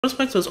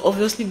Prospect was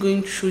obviously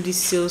going through this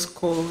sales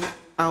call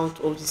out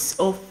of this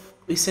of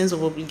a sense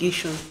of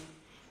obligation.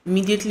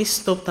 Immediately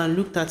stopped and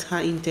looked at her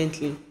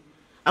intently.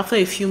 After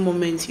a few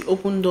moments, he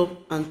opened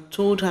up and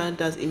told her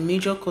that a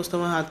major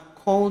customer had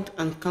called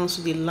and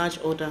cancelled a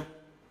large order.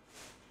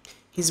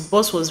 His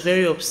boss was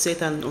very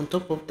upset, and on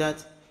top of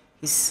that,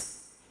 his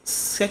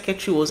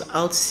secretary was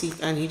out sick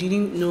and he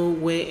didn't know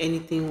where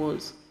anything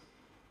was.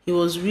 He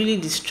was really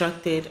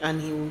distracted and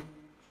he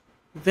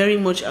very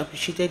much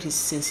appreciated his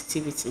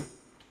sensitivity.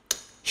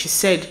 She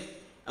said,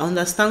 I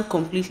understand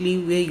completely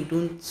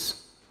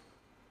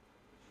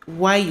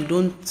why you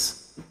don't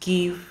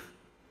give.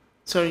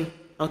 Sorry,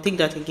 I'll take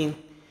that again.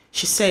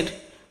 She said,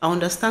 I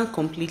understand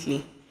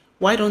completely.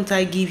 Why don't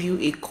I give you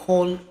a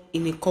call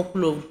in a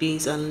couple of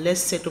days and let's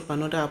set up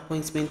another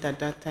appointment at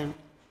that time?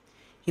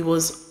 He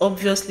was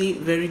obviously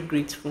very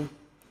grateful.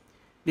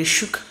 They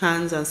shook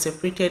hands and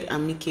separated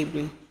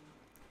amicably.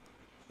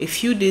 A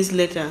few days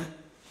later,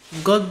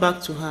 he got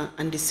back to her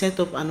and they set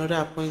up another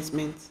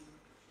appointment.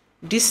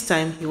 This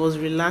time, he was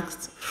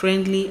relaxed,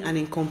 friendly, and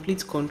in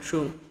complete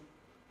control.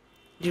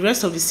 The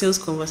rest of the sales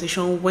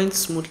conversation went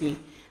smoothly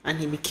and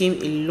he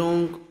became a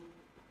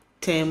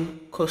long-term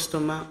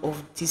customer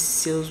of this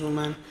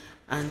saleswoman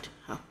and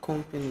her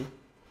company.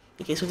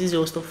 Okay, so this is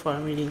all stuff for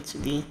our reading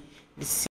today. The